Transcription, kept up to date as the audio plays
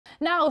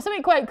Now,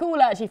 something quite cool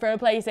actually for a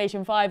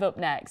PlayStation 5 up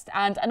next,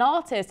 and an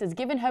artist has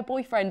given her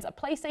boyfriend a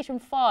PlayStation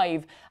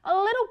 5 a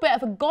little bit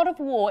of a God of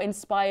War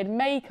inspired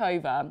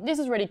makeover. This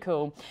is really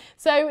cool.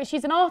 So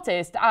she's an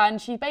artist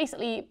and she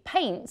basically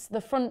paints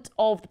the front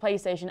of the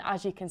PlayStation,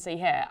 as you can see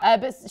here.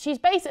 But she's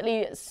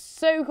basically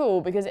so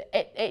cool because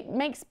it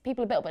makes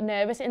people a little bit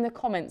nervous. In the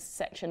comments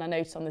section I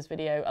noticed on this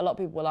video, a lot of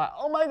people were like,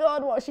 oh my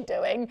God, what is she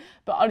doing?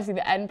 But honestly,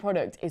 the end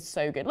product is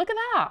so good. Look at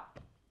that.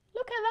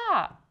 Look at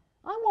that.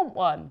 I want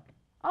one.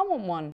 I want one.